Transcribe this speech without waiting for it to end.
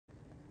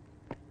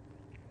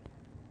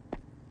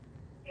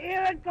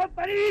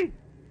Ehrenkompanie!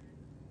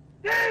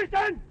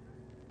 Stillstand!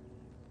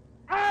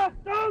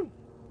 Achtung!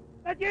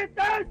 Was geht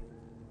das?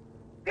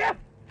 Wirf!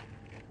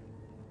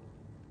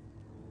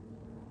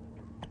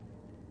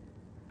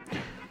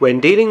 When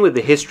dealing with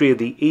the history of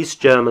the East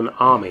German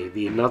Army,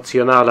 the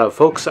Nationale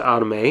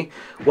Volksarmee,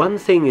 one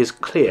thing is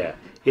clear: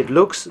 it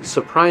looks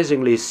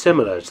surprisingly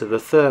similar to the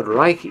Third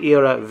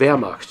Reich-era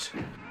Wehrmacht.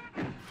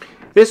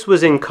 This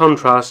was in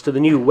contrast to the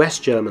new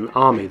West German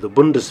Army, the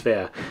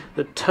Bundeswehr,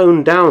 that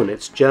toned down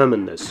its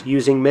Germanness,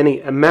 using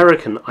many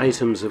American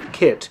items of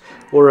kit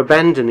or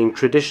abandoning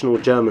traditional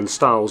German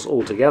styles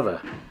altogether.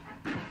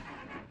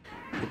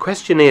 The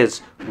question is,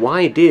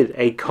 why did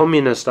a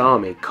communist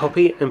army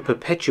copy and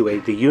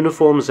perpetuate the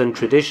uniforms and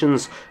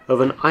traditions of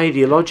an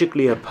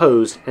ideologically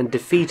opposed and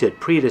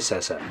defeated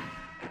predecessor?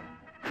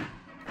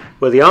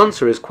 Well, the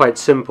answer is quite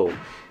simple.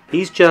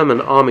 East German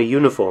army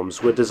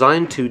uniforms were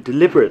designed to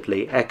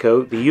deliberately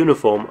echo the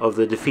uniform of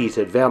the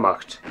defeated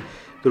Wehrmacht.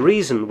 The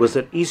reason was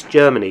that East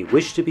Germany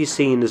wished to be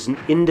seen as an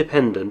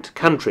independent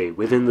country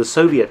within the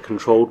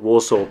Soviet-controlled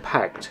Warsaw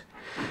Pact,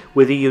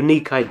 with a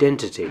unique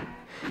identity.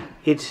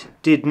 It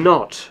did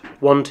not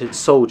want its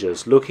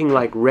soldiers looking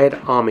like Red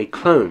Army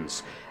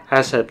clones,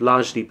 as had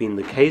largely been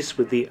the case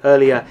with the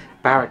earlier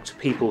barracked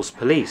People's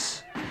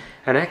Police,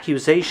 an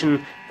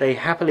accusation they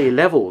happily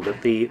levelled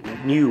at the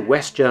new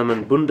West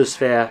German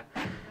Bundeswehr,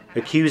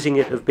 accusing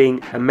it of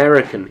being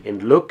American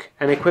in look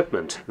and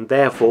equipment, and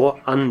therefore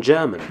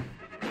un-German.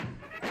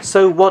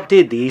 So what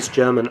did the East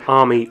German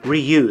army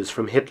reuse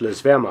from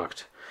Hitler's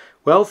Wehrmacht?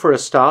 Well, for a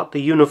start,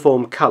 the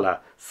uniform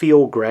colour,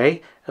 Fiel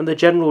grey, and the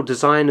general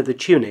design of the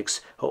tunics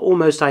are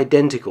almost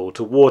identical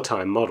to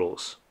wartime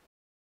models.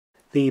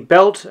 The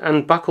belt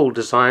and buckle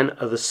design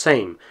are the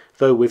same,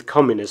 though with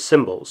communist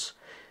symbols.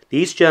 The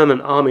East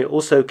German army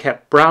also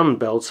kept brown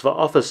belts for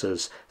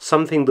officers,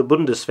 something the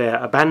Bundeswehr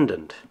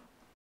abandoned.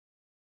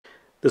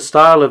 The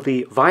style of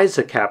the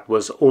visor cap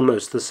was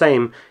almost the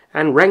same,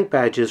 and rank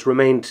badges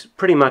remained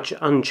pretty much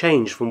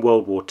unchanged from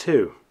World War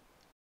II.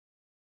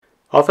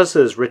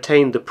 Officers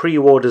retained the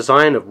pre-war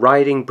design of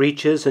riding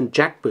breeches and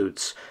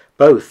jackboots,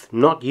 both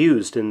not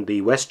used in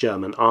the West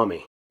German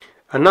army.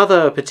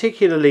 Another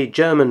particularly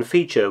German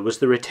feature was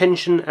the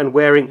retention and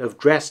wearing of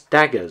dressed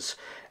daggers,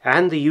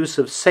 and the use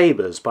of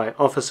sabres by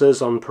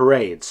officers on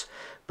parades.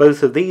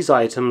 Both of these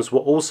items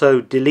were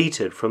also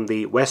deleted from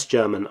the West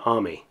German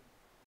army.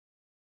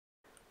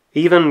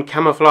 Even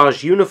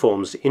camouflage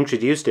uniforms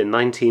introduced in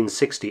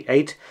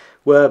 1968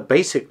 were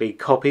basically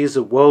copies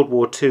of World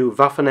War II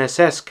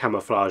Waffen-SS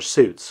camouflage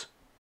suits.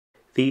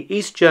 The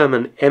East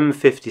German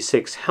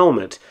M56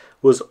 helmet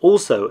was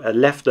also a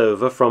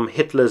leftover from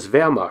Hitler's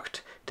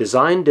Wehrmacht,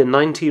 designed in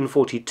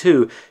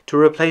 1942 to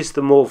replace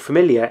the more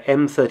familiar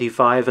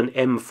M35 and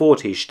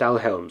M40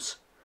 Stahlhelms.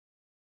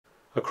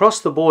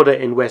 Across the border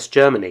in West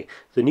Germany,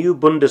 the new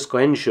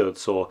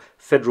Bundesgrenzschutz, or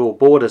Federal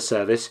Border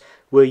Service,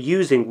 were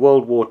using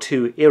World War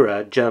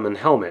II-era German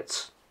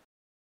helmets.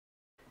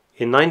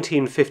 In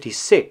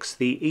 1956,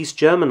 the East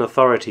German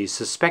authorities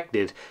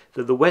suspected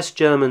that the West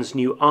Germans'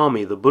 new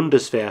army, the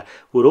Bundeswehr,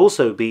 would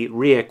also be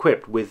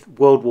re-equipped with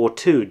World War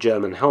II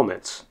German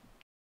helmets.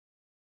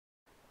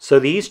 So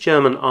the East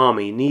German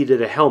army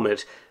needed a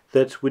helmet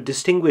that would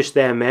distinguish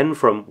their men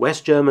from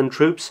West German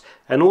troops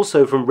and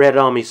also from Red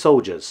Army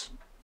soldiers.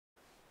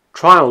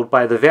 Trialled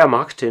by the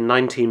Wehrmacht in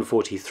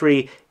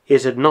 1943,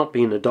 it had not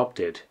been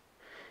adopted.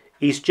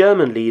 East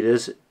German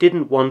leaders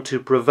didn't want to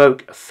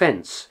provoke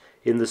offence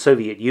in the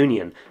Soviet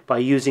Union by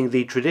using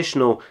the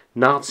traditional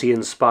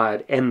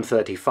Nazi-inspired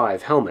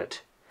M35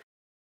 helmet.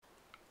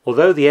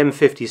 Although the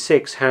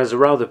M56 has a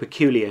rather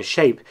peculiar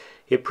shape,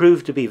 it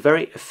proved to be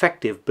very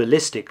effective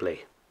ballistically.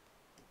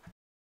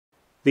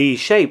 The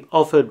shape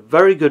offered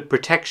very good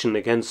protection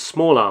against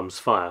small arms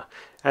fire,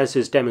 as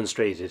is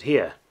demonstrated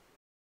here.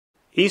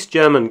 East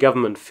German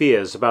government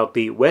fears about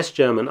the West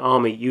German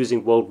army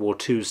using World War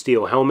II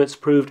steel helmets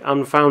proved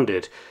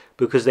unfounded,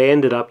 because they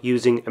ended up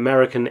using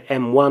American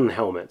M1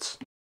 helmets.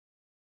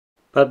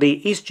 But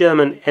the East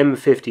German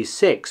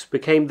M56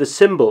 became the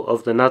symbol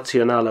of the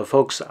Nationale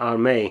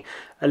Volksarmee,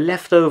 a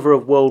leftover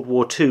of World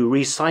War II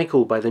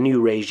recycled by the new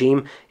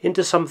regime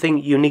into something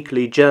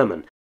uniquely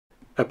German.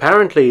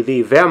 Apparently,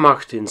 the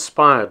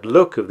Wehrmacht-inspired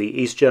look of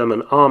the East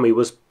German army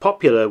was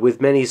popular with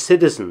many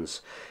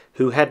citizens,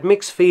 who had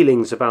mixed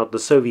feelings about the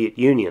Soviet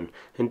Union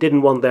and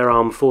didn't want their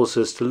armed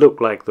forces to look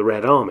like the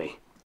Red Army.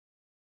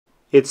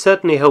 It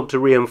certainly helped to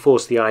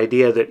reinforce the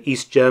idea that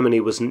East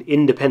Germany was an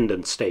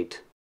independent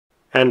state,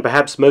 and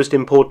perhaps most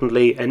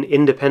importantly an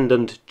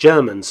independent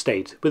German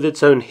state with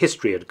its own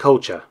history and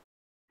culture.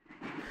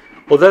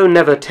 Although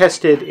never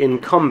tested in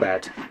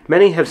combat,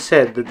 many have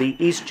said that the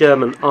East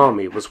German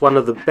army was one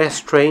of the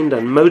best trained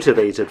and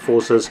motivated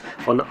forces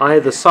on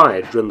either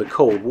side during the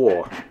Cold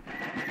War.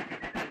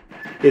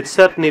 It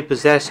certainly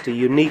possessed a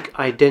unique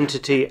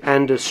identity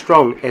and a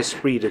strong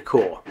esprit de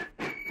corps.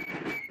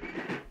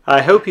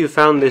 I hope you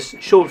found this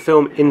short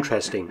film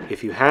interesting.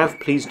 If you have,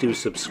 please do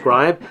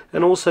subscribe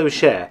and also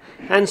share,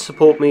 and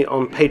support me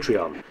on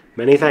Patreon.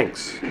 Many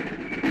thanks.